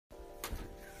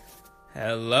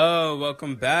Hello,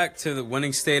 welcome back to the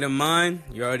Winning State of Mind.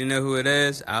 You already know who it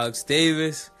is, Alex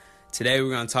Davis. Today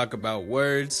we're going to talk about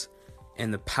words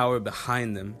and the power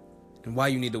behind them and why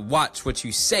you need to watch what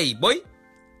you say, boy.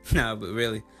 No, but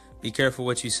really, be careful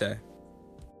what you say.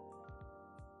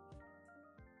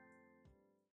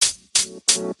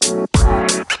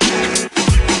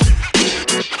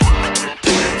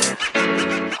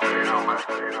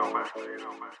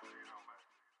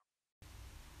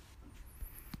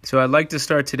 So I'd like to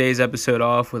start today's episode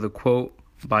off with a quote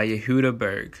by Yehuda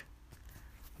Berg.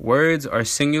 Words are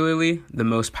singularly the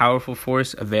most powerful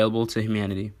force available to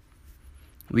humanity.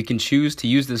 We can choose to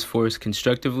use this force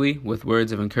constructively with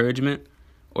words of encouragement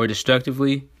or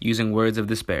destructively using words of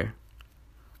despair.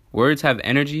 Words have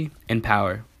energy and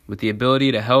power with the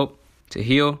ability to help, to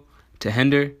heal, to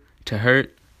hinder, to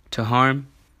hurt, to harm,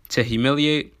 to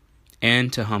humiliate,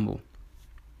 and to humble.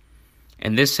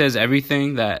 And this says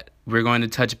everything that we're going to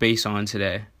touch base on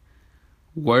today.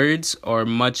 Words are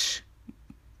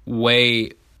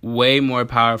way more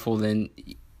powerful than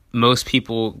most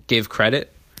people give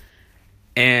credit.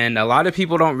 And a lot of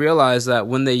people don't realize that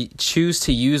when they choose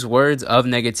to use words of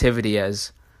negativity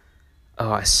as,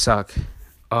 oh, I suck.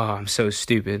 Oh, I'm so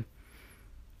stupid.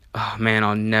 Oh, man,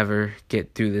 I'll never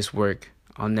get through this work.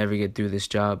 I'll never get through this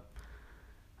job.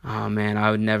 Oh, man,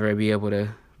 I would never be able to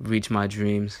reach my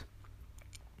dreams.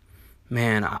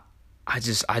 Man, I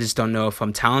just don't know if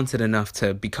I'm talented enough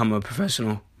to become a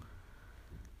professional.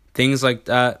 Things like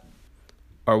that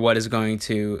are what is going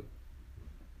to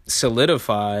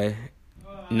solidify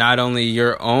not only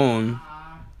your own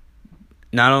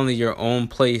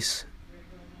place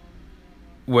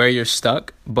where you're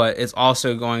stuck, but it's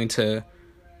also going to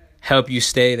help you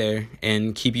stay there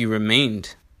and keep you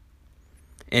remained.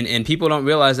 And people don't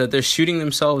realize that they're shooting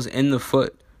themselves in the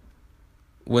foot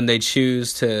when they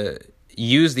choose to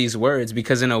use these words,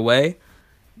 because in a way,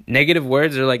 negative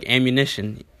words are like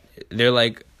ammunition. They're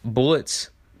like bullets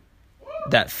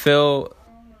that fill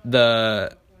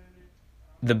the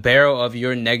barrel of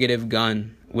your negative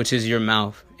gun, which is your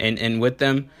mouth. And with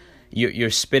them, you're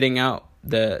spitting out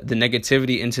the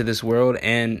negativity into this world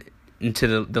and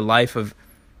into the life of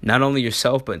not only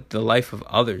yourself, but the life of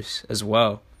others as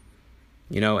well.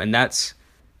 You know, and that's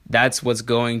what's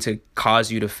going to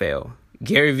cause you to fail.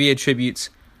 Gary Vee attributes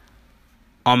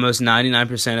almost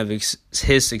 99% of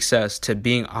his success to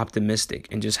being optimistic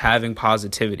and just having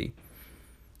positivity.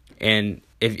 And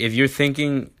if you're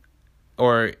thinking,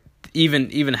 or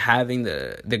even having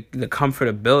the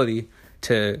comfortability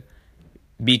to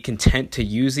be content to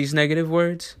use these negative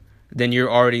words, then you've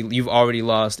already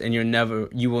lost, and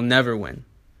you will never win.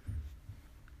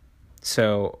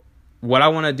 So what I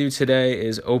want to do today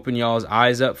is open y'all's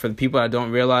eyes up. For the people that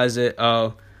don't realize it,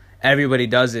 oh, everybody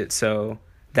does it, so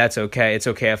that's okay. It's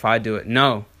okay if I do it.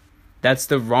 No, that's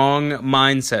the wrong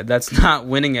mindset. That's not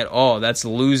winning at all. That's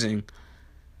losing.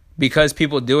 Because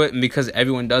people do it and because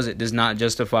everyone does it does not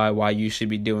justify why you should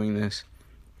be doing this.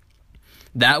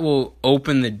 That will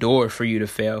open the door for you to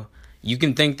fail. You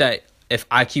can think that if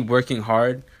I keep working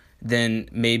hard, then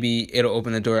maybe it'll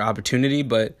open the door to opportunity.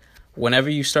 But whenever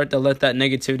you start to let that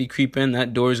negativity creep in,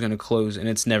 that door is going to close and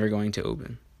it's never going to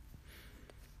open.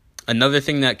 Another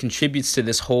thing that contributes to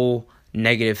this whole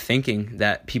negative thinking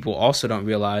that people also don't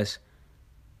realize,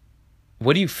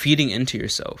 what are you feeding into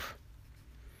yourself?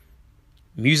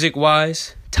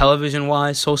 Music-wise,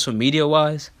 television-wise, social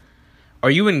media-wise, are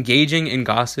you engaging in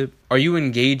gossip? Are you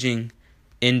engaging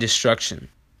in destruction?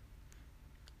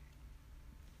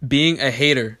 Being a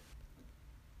hater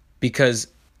because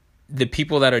the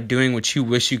people that are doing what you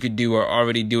wish you could do are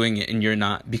already doing it and you're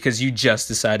not, because you just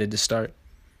decided to start.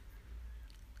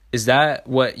 Is that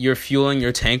what you're fueling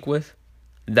your tank with?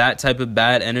 That type of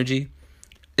bad energy?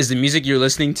 Is the music you're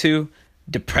listening to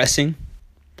depressing?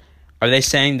 Are they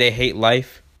saying they hate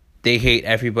life? They hate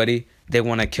everybody. They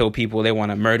want to kill people. They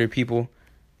want to murder people.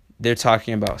 They're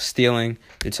talking about stealing.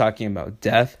 They're talking about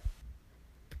death.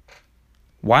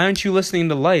 Why aren't you listening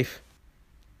to life?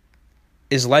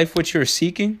 Is life what you're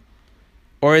seeking?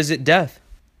 Or is it death?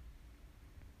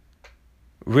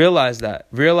 Realize that.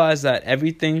 Realize that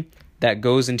everything that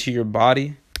goes into your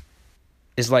body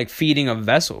is like feeding a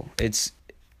vessel. It's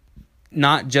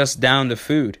not just down to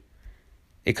food.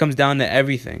 It comes down to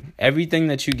everything. Everything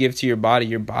that you give to your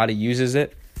body uses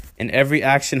it. And every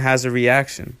action has a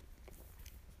reaction.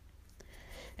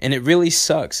 And it really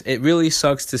sucks. It really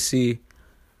sucks to see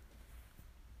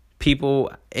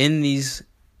people in these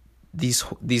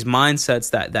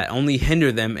mindsets that only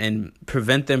hinder them and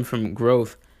prevent them from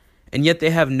growth. And yet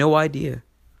they have no idea.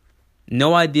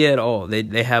 No idea at all.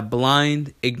 They have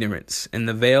blind ignorance. And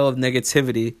the veil of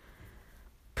negativity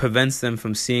prevents them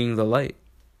from seeing the light.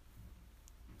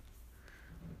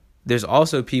 There's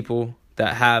also people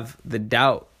that have the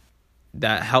doubt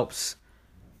that helps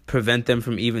prevent them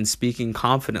from even speaking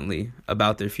confidently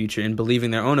about their future and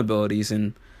believing their own abilities.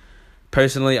 And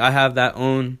personally, I have that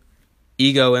own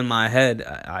ego in my head.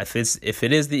 If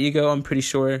it is the ego, I'm pretty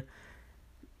sure,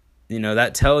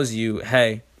 that tells you,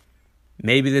 hey,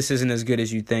 maybe this isn't as good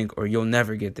as you think, or you'll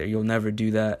never get there. You'll never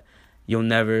do that. You'll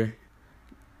never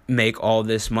make all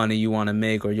this money you want to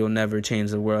make, or you'll never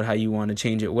change the world how you want to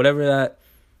change it. Whatever that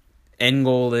end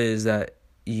goal is that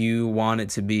you want it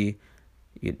to be,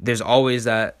 there's always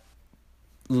that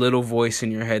little voice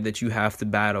in your head that you have to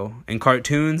battle. In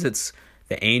cartoons, it's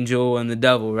the angel and the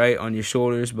devil, right, on your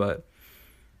shoulders, but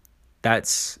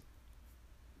that's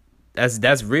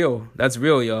real. That's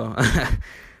real, y'all.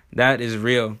 That is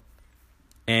real.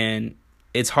 And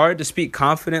it's hard to speak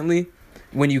confidently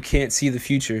when you can't see the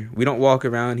future. We don't walk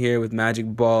around here with magic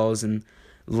balls and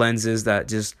lenses that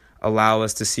just allow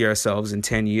us to see ourselves in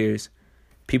 10 years.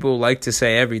 People like to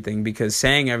say everything because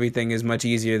saying everything is much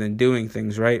easier than doing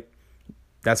things, right?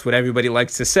 That's what everybody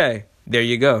likes to say. There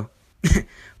you go.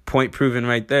 Point proven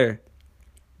right there.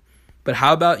 But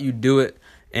how about you do it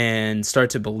and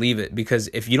start to believe it? Because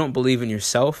if you don't believe in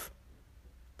yourself,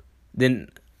 then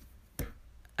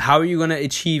how are you going to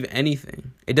achieve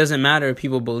anything? It doesn't matter if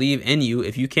people believe in you.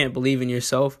 If you can't believe in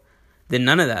yourself, then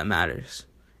none of that matters.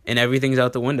 And everything's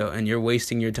out the window and you're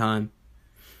wasting your time.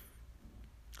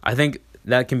 I think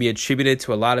that can be attributed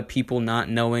to a lot of people not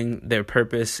knowing their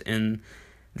purpose and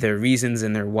their reasons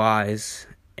and their whys.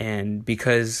 And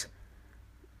because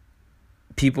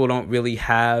people don't really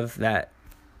have that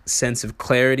sense of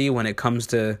clarity when it comes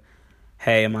to,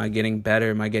 hey, am I getting better?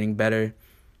 Am I getting better?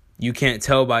 You can't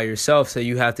tell by yourself, so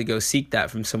you have to go seek that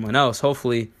from someone else.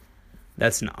 Hopefully,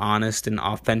 that's an honest and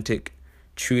authentic,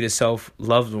 true to self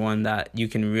loved one that you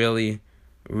can really,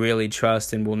 really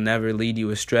trust and will never lead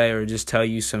you astray or just tell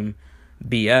you some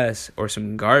BS or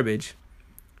some garbage.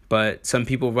 But some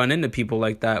people run into people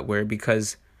like that where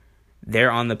because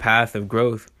they're on the path of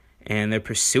growth and they're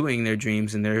pursuing their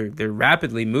dreams and they're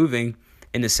rapidly moving,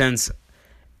 in a sense,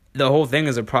 the whole thing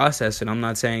is a process. And I'm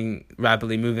not saying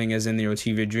rapidly moving as in you'll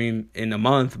achieve your dream in a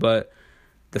month, but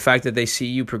the fact that they see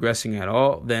you progressing at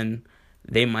all, then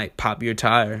they might pop your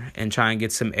tire and try and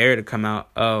get some air to come out.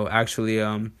 Oh, actually,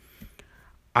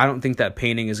 I don't think that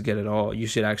painting is good at all. You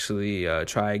should actually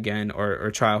try again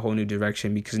or try a whole new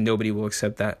direction because nobody will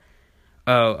accept that.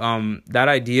 Oh, that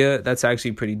idea, that's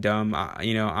actually pretty dumb.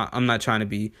 I'm not trying to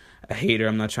be a hater.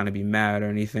 I'm not trying to be mad or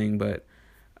anything, but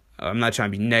I'm not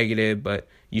trying to be negative, but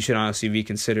you should honestly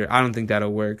reconsider. I don't think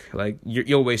that'll work. Like,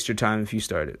 you'll waste your time if you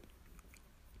start it.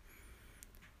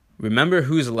 Remember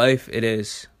whose life it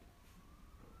is.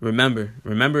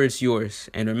 Remember it's yours.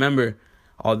 And remember,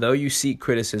 although you seek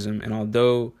criticism and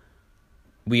although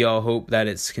we all hope that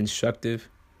it's constructive,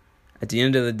 at the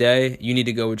end of the day, you need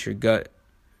to go with your gut.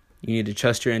 You need to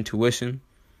trust your intuition,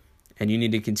 and you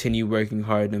need to continue working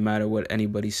hard no matter what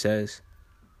anybody says.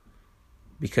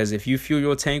 Because if you fuel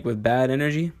your tank with bad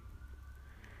energy,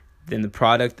 then the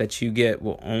product that you get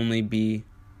will only be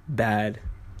bad,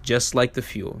 just like the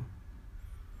fuel.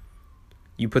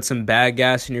 You put some bad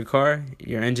gas in your car,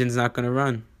 your engine's not going to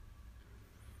run.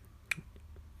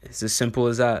 It's as simple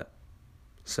as that.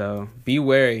 So be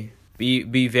wary.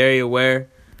 Be very aware.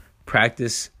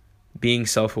 Practice being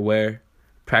self-aware.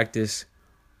 Practice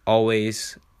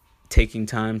always taking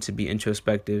time to be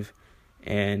introspective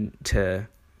and to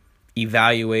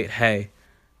evaluate, hey,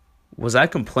 was I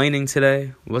complaining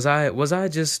today? Was I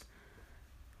just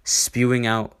spewing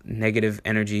out negative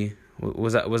energy?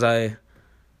 Was I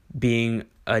being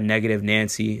a negative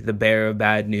Nancy, the bearer of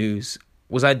bad news?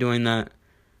 Was I doing that?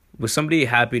 Was somebody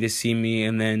happy to see me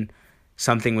and then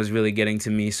something was really getting to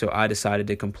me, so I decided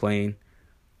to complain?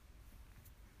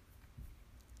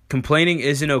 Complaining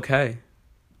isn't okay.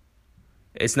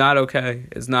 It's not okay.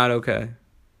 It's not okay.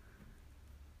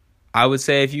 I would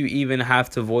say if you even have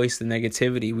to voice the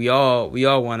negativity, we all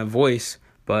want to voice,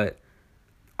 but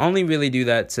only really do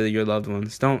that to your loved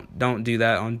ones. Don't do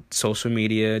that on social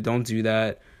media. Don't do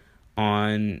that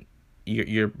on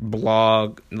your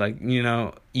blog. Like,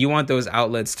 you want those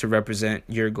outlets to represent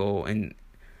your goal, and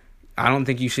I don't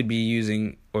think you should be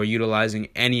using or utilizing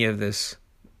any of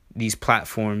these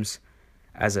platforms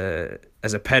as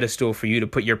a pedestal for you to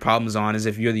put your problems on, as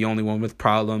if you're the only one with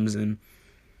problems, and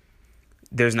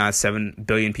there's not 7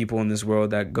 billion people in this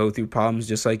world that go through problems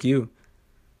just like you.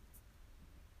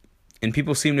 And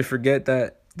people seem to forget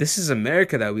that this is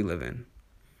America that we live in.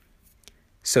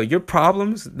 So your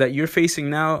problems that you're facing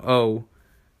now, oh,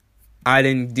 I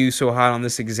didn't do so hot on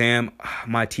this exam,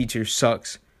 my teacher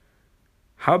sucks.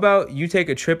 How about you take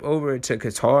a trip over to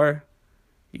Qatar?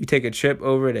 You take a trip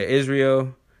over to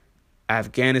Israel,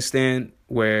 Afghanistan,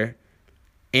 where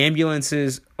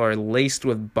ambulances are laced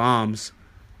with bombs,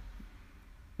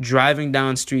 driving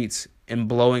down streets and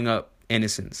blowing up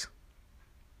innocents.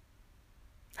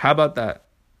 How about that?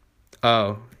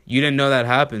 Oh, you didn't know that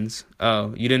happens?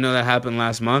 Oh, you didn't know that happened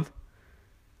last month?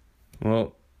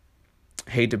 Well,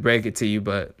 hate to break it to you,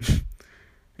 but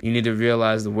you need to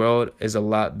realize the world is a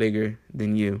lot bigger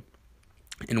than you.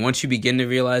 And once you begin to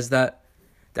realize that,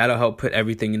 that'll help put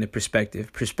everything into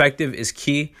perspective. Perspective is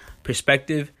key.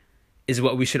 Perspective is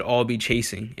what we should all be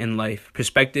chasing in life.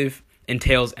 Perspective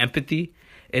entails empathy.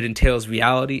 It entails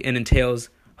reality. It entails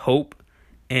hope.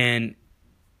 And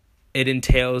it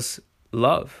entails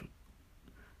love.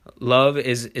 Love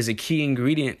is a key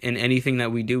ingredient in anything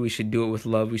that we do. We should do it with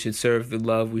love. We should serve with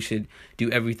love. We should do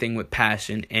everything with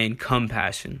passion and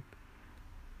compassion.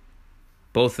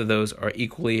 Both of those are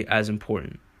equally as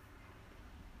important.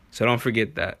 So don't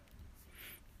forget that.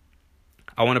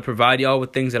 I want to provide y'all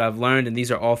with things that I've learned, and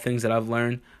these are all things that I've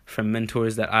learned from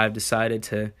mentors that I've decided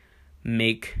to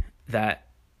make that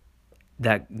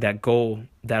goal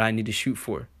that I need to shoot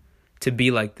for, to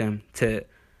be like them, to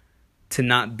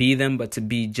not be them, but to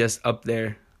be just up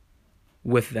there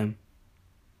with them.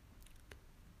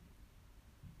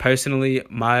 Personally,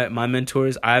 my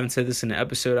mentors, I haven't said this in an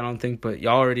episode, I don't think, but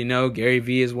y'all already know Gary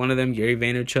Vee is one of them, Gary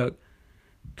Vaynerchuk,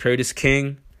 Curtis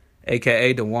King,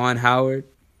 a.k.a. DeJuan Howard,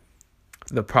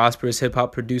 the prosperous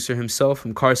hip-hop producer himself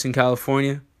from Carson,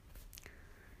 California.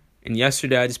 And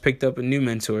yesterday, I just picked up a new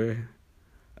mentor,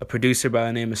 a producer by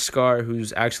the name of Scar,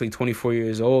 who's actually 24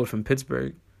 years old from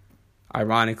Pittsburgh.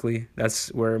 Ironically,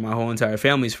 that's where my whole entire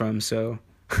family's from, so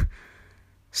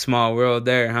small world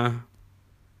there, huh?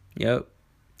 Yep.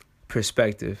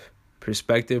 Perspective.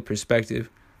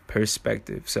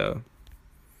 So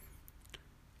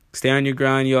stay on your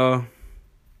grind, y'all.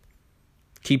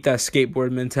 Keep that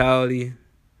skateboard mentality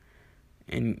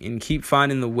and keep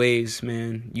finding the ways,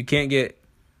 man. You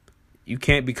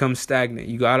can't become stagnant.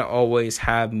 You got to always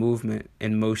have movement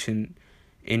and motion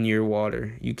in your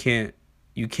water. You can't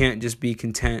just be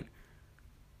content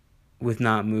with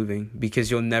not moving, because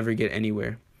you'll never get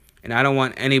anywhere. And I don't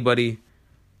want anybody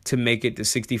to make it to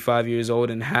 65 years old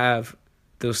and have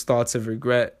those thoughts of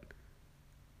regret.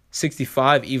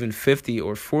 65, even 50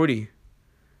 or 40.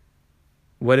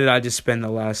 What did I just spend the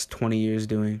last 20 years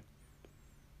doing?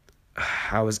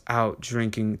 I was out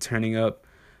drinking, turning up,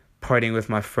 partying with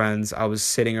my friends. I was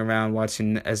sitting around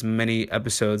watching as many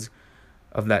episodes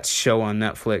of that show on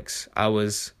Netflix. I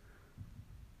was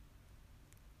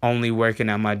only working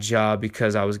at my job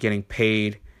because I was getting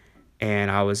paid and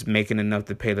I was making enough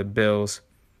to pay the bills.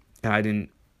 And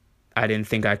I didn't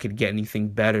think I could get anything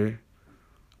better.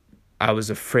 I was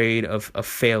afraid of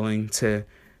failing to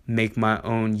make my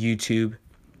own YouTube,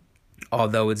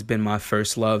 although it's been my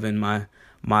first love and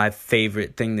my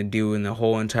favorite thing to do in the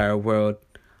whole entire world.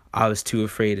 I was too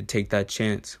afraid to take that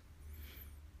chance.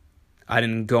 I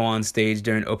didn't go on stage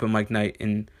during open mic night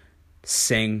and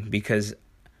sing because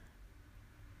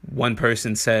one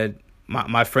person said,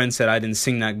 my friend said I didn't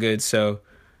sing that good, so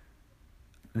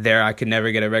there I could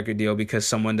never get a record deal because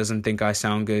someone doesn't think I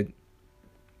sound good.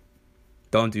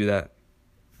 Don't do that.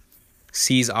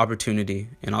 Seize opportunity.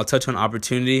 And I'll touch on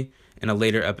opportunity in a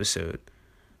later episode.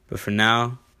 But for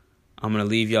now, I'm going to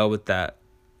leave y'all with that.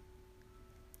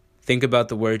 Think about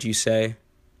the words you say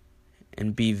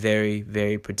and be very,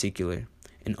 very particular.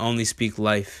 And only speak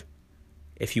life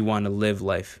if you want to live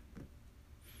life.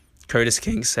 Curtis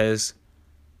King says,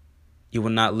 you will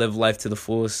not live life to the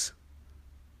fullest.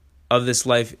 Of this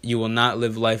life, you will not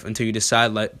live life until you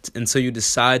decide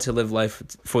to live life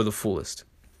for the fullest.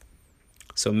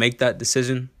 So make that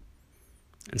decision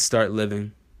and start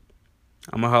living.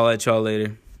 I'm going to holler at y'all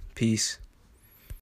later. Peace.